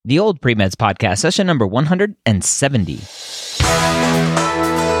The Old Pre-Meds Podcast, session number 170.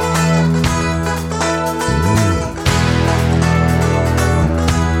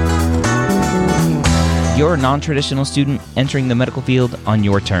 You're a non-traditional student entering the medical field on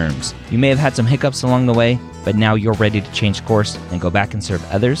your terms. You may have had some hiccups along the way, but now you're ready to change course and go back and serve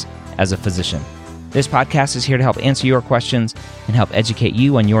others as a physician. This podcast is here to help answer your questions and help educate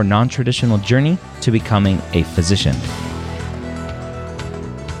you on your non-traditional journey to becoming a physician.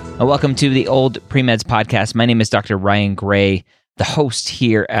 Welcome to the Old Pre-Meds Podcast. My name is Dr. Ryan Gray, the host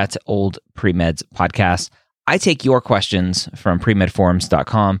here at Old Pre-Meds Podcast. I take your questions from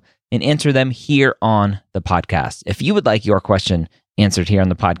premedforums.com and answer them here on the podcast. If you would like your question answered here on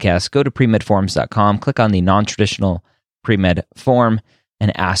the podcast, go to premedforums.com, click on the non-traditional pre-med form,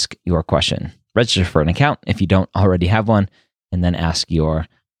 and ask your question. Register for an account if you don't already have one, and then ask your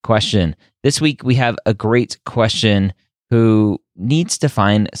question. This week, we have a great question who needs to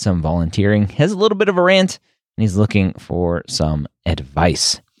find some volunteering, has a little bit of a rant, and he's looking for some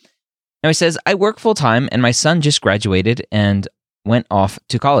advice. Now he says, I work full-time, and my son just graduated and went off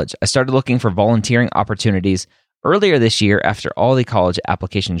to college. I started looking for volunteering opportunities earlier this year after all the college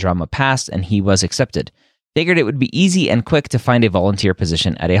application drama passed and he was accepted. Figured it would be easy and quick to find a volunteer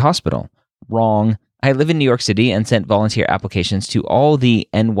position at a hospital. Wrong. I live in New York City and sent volunteer applications to all the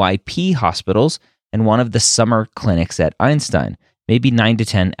NYP hospitals and one of the summer clinics at Einstein, maybe 9 to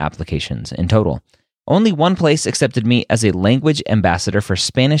 10 applications in total. Only one place accepted me as a language ambassador for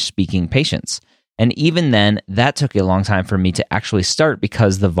Spanish-speaking patients. And even then, that took a long time for me to actually start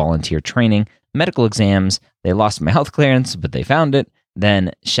because the volunteer training, medical exams, they lost my health clearance, but they found it,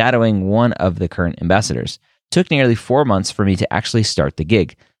 then shadowing one of the current ambassadors. Took nearly 4 months for me to actually start the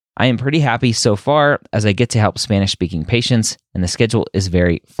gig. I am pretty happy so far as I get to help Spanish-speaking patients, and the schedule is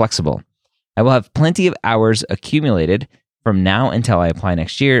very flexible. I will have plenty of hours accumulated from now until I apply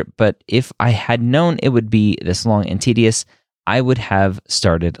next year, but if I had known it would be this long and tedious, I would have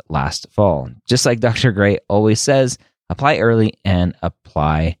started last fall. Just like Dr. Gray always says, apply early and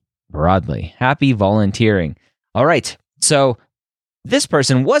apply broadly. Happy volunteering. All right, so this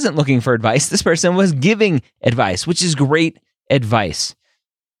person wasn't looking for advice. This person was giving advice, which is great advice.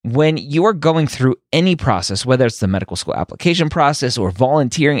 When you're going through any process, whether it's the medical school application process or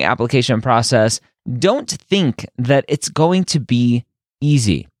volunteering application process, don't think that it's going to be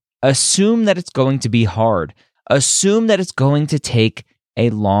easy. Assume that it's going to be hard. Assume that it's going to take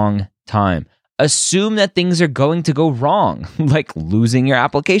a long time. Assume that things are going to go wrong, like losing your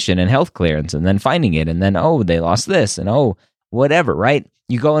application and health clearance and then finding it and then, oh, they lost this and oh, whatever, right?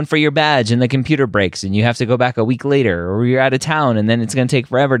 You go in for your badge and the computer breaks and you have to go back a week later, or you're out of town and then it's going to take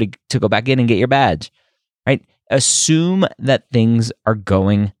forever to go back in and get your badge, right? Assume that things are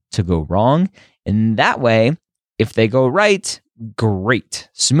going to go wrong. And that way, if they go right, great,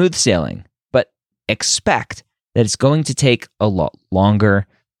 smooth sailing. But expect that it's going to take a lot longer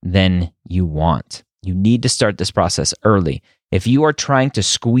than you want. You need to start this process early. If you are trying to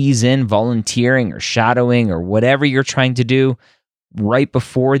squeeze in volunteering or shadowing or whatever you're trying to do right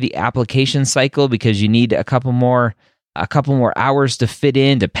before the application cycle because you need a couple more hours to fit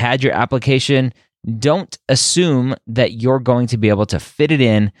in to pad your application, don't assume that you're going to be able to fit it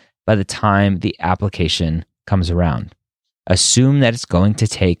in by the time the application comes around. Assume that it's going to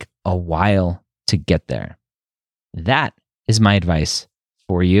take a while to get there. That is my advice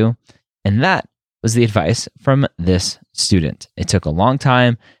for you. And that was the advice from this student. It took a long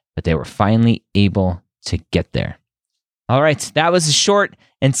time, but they were finally able to get there. All right, that was a short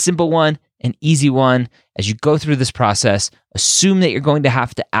and simple one, an easy one. As you go through this process, assume that you're going to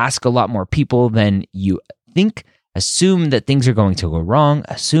have to ask a lot more people than you think. Assume that things are going to go wrong.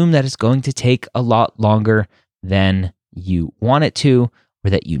 Assume that it's going to take a lot longer than you want it to or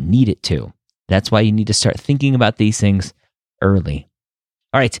that you need it to. That's why you need to start thinking about these things early.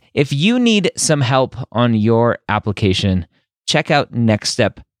 All right, if you need some help on your application, check out Next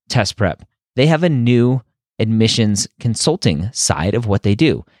Step Test Prep. They have a new admissions consulting side of what they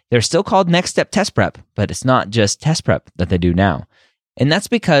do. They're still called Next Step Test Prep, but it's not just test prep that they do now. And that's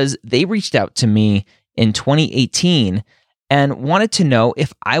because they reached out to me in 2018 and wanted to know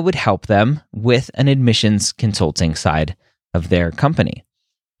if I would help them with an admissions consulting side of their company.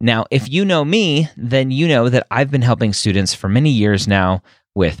 Now, if you know me, then you know that I've been helping students for many years now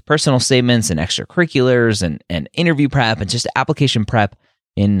with personal statements and extracurriculars and interview prep and just application prep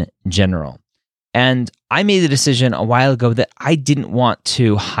in general. And I made the decision a while ago that I didn't want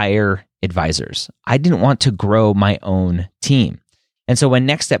to hire advisors. I didn't want to grow my own team. And so when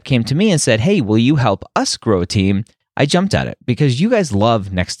Next Step came to me and said, hey, will you help us grow a team? I jumped at it because you guys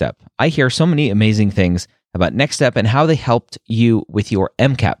love Next Step. I hear so many amazing things about Next Step and how they helped you with your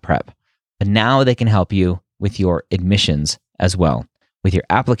MCAT prep. But now they can help you with your admissions as well, with your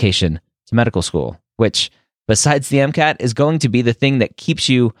application to medical school, which, besides the MCAT, is going to be the thing that keeps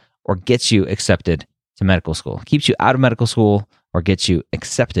you or gets you accepted to medical school, keeps you out of medical school or gets you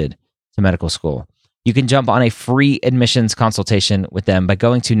accepted to medical school. You can jump on a free admissions consultation with them by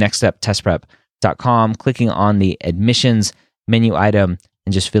going to nextsteptestprep.com, clicking on the admissions menu item,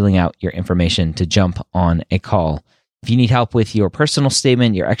 and just filling out your information to jump on a call. If you need help with your personal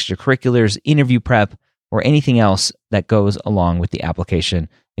statement, your extracurriculars, interview prep, or anything else that goes along with the application,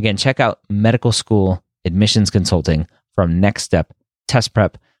 again, check out medical school admissions consulting from Next Step Test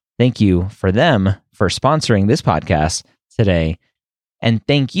Prep. Thank you for them for sponsoring this podcast today. And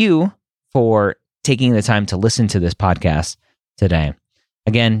thank you for taking the time to listen to this podcast today.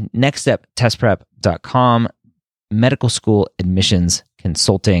 Again, nextsteptestprep.com, medical school admissions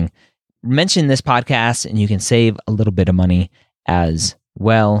consulting. Mention this podcast and you can save a little bit of money as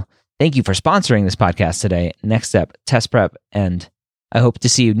well. Thank you for sponsoring this podcast today, Next Step Test Prep, and I hope to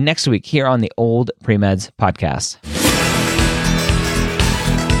see you next week here on the Old Pre-Meds podcast.